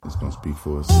gonna speak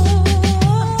for itself.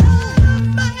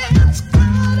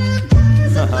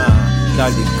 Tá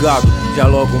ligado? Já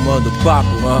logo mando papo.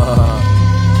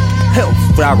 É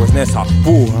o Fraguas nessa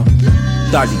porra.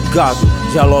 Tá ligado?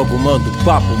 Já logo mando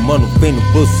papo, mano, vem no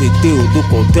procedeu, do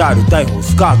contrário tá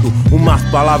enroscado. Umas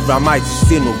palavras a mais e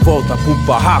cê não volta pro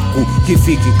barraco. Que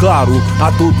fique claro,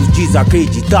 a todos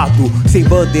desacreditado. Sem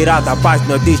bandeira da paz,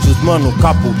 nós deixa os mano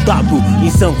capotado,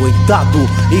 ensanguentado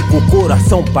e com o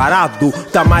coração parado.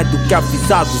 Tá mais do que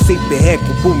avisado, sem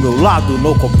perreco pro meu lado.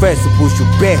 Não confesso, puxo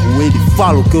o berro, ele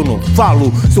fala o que eu não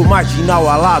falo. Sou marginal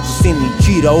alado, sem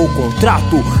mentira ou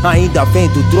contrato. Ainda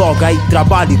vendo droga e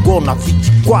trabalho igual na 24.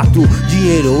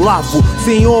 Dinheiro eu lavo,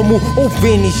 sem homo ou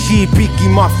VNX. Pique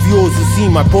mafioso sim,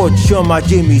 mas pode chamar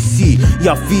de MC. E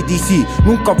a vida em si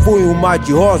nunca foi um mar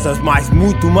de rosas, mas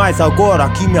muito mais agora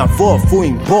que minha avó foi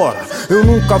embora. Eu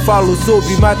nunca falo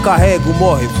sobre, mas carrego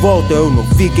mó revolta. Eu não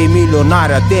fiquei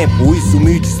milionário a tempo, isso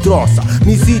me destroça.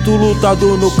 Me sinto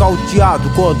lutador nocauteado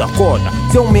quando acorda,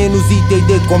 se ao menos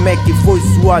entender como é que foi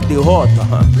sua derrota.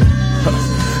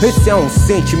 Esse é um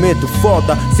sentimento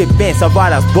foda. Cê pensa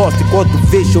várias bosta enquanto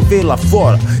vê chover lá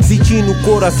fora, sentindo o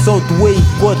coração doer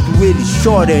enquanto ele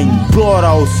chora. Implora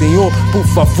ao Senhor, por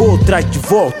favor, traz de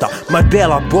volta. Mas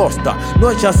bela bosta,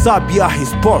 nós já sabe a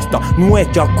resposta. Não é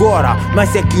de agora,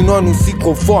 mas é que nós não se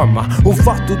conforma. O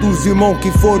fato dos irmãos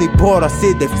que foram embora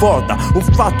cedo é foda. O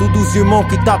fato dos irmãos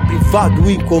que tá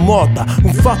privado incomoda.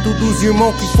 O fato dos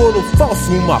irmãos que foram falsos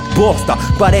uma bosta.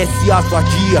 Parece a sua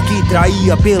tia que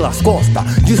traía pelas costas.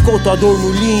 Descontador no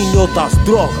lean e outras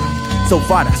drogas. São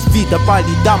várias vidas pra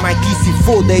lidar, mas que se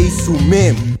foda, é isso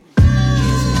mesmo.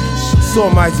 Só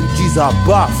mais um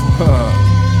desabafo.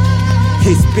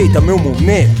 Respeita meu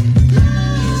momento.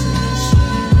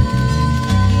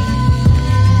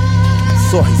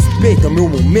 Só respeita meu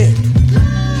momento.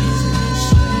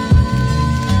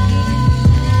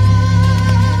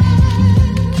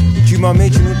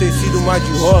 Ultimamente não tem sido mais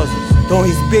de rosas, então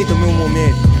respeita meu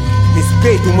momento.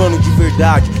 Respeita o mano de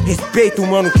verdade. Respeita o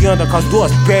mano que anda com as duas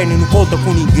pernas e não conta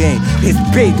com ninguém.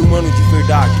 Respeita o mano de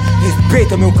verdade.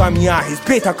 Respeita meu caminhar,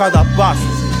 respeita cada passo.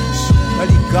 Tá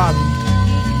ligado?